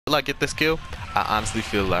until I get this kill, I honestly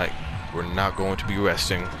feel like we're not going to be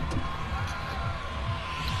resting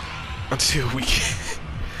until we get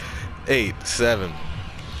 8, 7,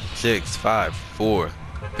 6, 5, 4,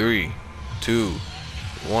 3, 2,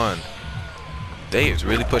 1. Dave's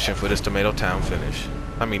really pushing for this Tomato Town finish.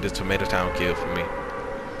 I mean, this Tomato Town kill for me.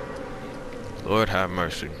 Lord have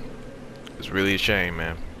mercy. It's really a shame,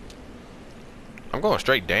 man. I'm going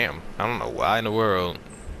straight damn. I don't know why in the world.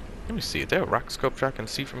 Let me see. Is there a rock sculpture I can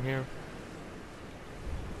see from here?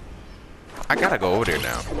 I gotta go over there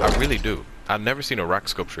now. I really do. I've never seen a rock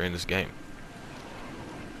sculpture in this game.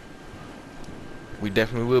 We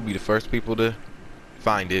definitely will be the first people to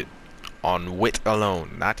find it on wit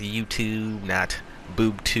alone. Not YouTube, not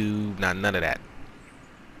BoobTube, not none of that.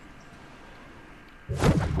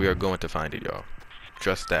 We are going to find it, y'all.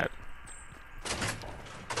 Trust that.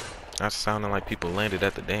 That's sounding like people landed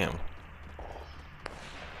at the dam.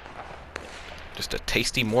 Just a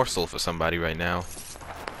tasty morsel for somebody right now.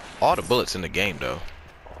 All the bullets in the game, though.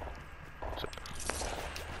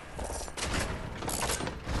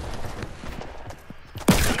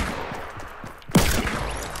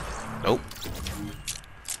 Nope.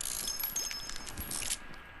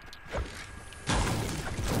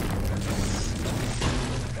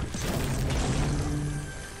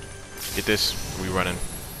 Get this. We running.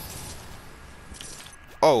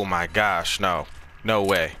 Oh my gosh, no. No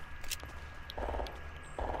way.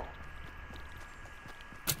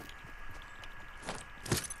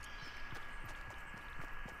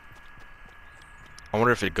 I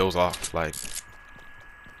wonder if it goes off, like...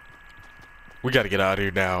 We gotta get out of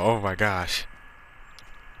here now. Oh my gosh.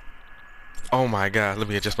 Oh my god, let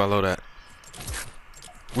me adjust my load at.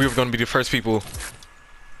 We were gonna be the first people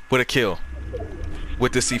with a kill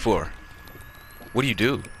with the C4. What do you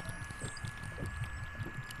do?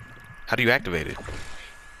 How do you activate it?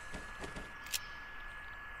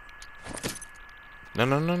 No,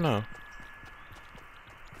 no, no, no.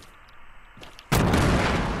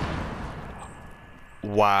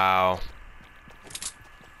 Wow.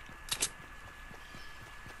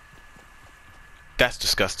 That's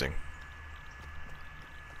disgusting.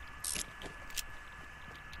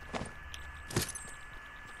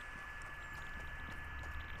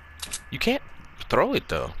 You can't throw it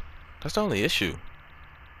though. That's the only issue.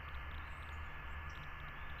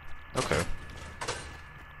 Okay.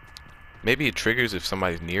 Maybe it triggers if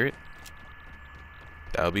somebody's near it.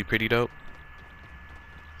 That would be pretty dope.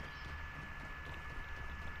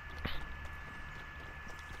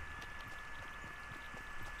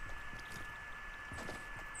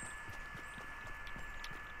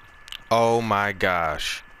 Oh my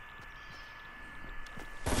gosh.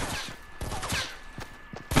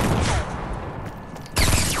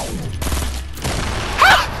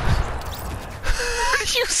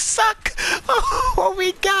 You suck! Oh,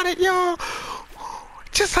 we got it, y'all!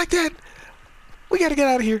 Just like that. We gotta get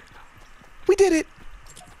out of here. We did it.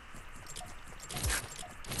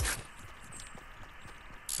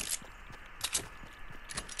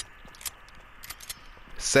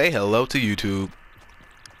 Say hello to YouTube.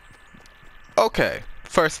 Okay,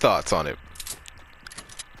 first thoughts on it.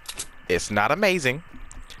 It's not amazing.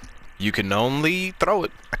 You can only throw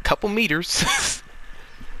it a couple meters.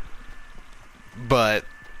 But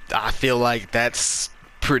I feel like that's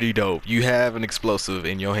pretty dope. You have an explosive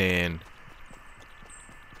in your hand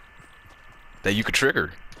that you could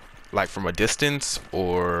trigger, like from a distance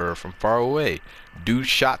or from far away. Dude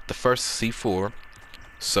shot the first C4,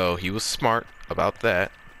 so he was smart about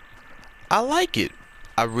that. I like it.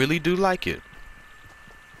 I really do like it.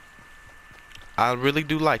 I really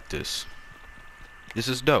do like this. This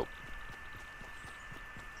is dope.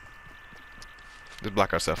 Let's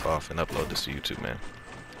block ourselves off and upload this to YouTube, man.